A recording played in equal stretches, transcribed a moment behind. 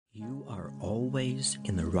You are always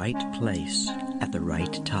in the right place at the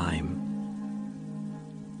right time.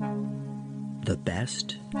 The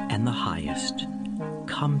best and the highest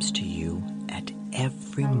comes to you at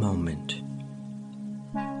every moment.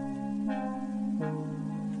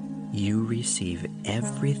 You receive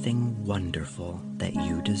everything wonderful that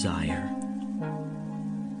you desire.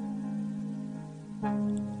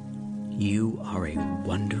 You are a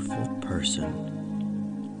wonderful person.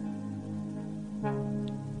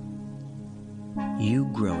 You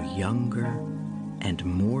grow younger and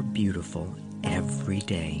more beautiful every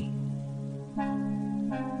day.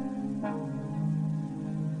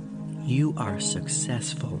 You are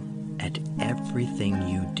successful at everything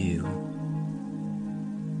you do.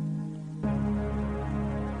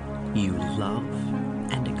 You love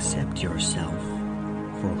and accept yourself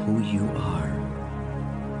for who you are.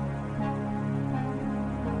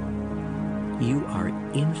 You are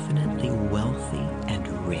infinitely wealthy and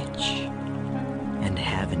rich, and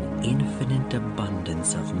have an infinite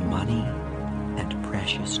abundance of money and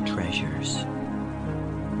precious treasures.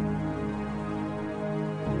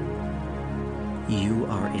 You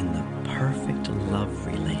are in the perfect love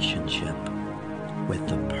relationship with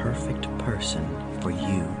the perfect person for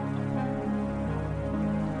you.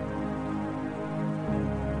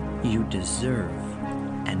 You deserve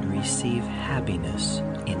and receive happiness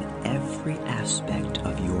in every aspect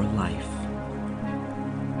of your life.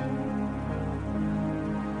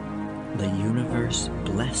 The universe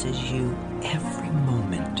blesses you every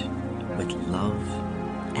moment with love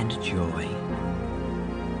and joy.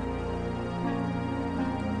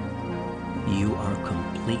 You are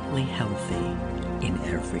completely healthy in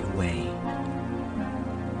every way.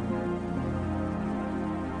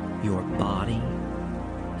 Your body,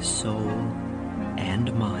 soul,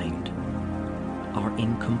 and mind are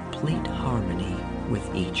in complete harmony with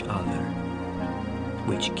each other,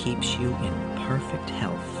 which keeps you in perfect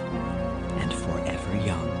health and forever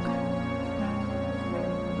young.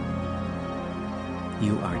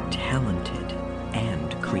 You are talented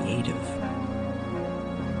and creative.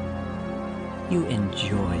 You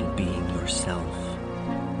enjoy being yourself.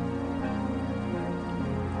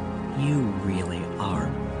 You really are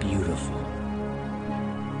beautiful.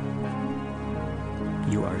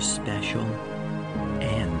 You are special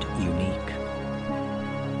and unique.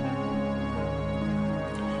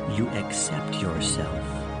 You accept yourself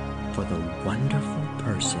for the wonderful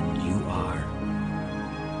person you are.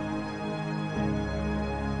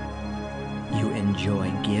 You enjoy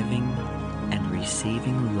giving and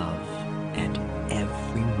receiving love at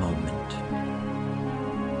every moment.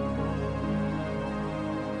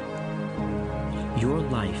 Your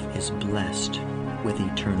life is blessed with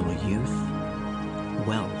eternal youth,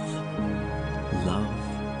 wealth, love,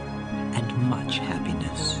 and much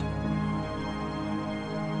happiness.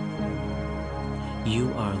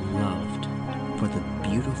 You are loved for the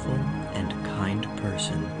beautiful and kind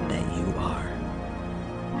person that you are.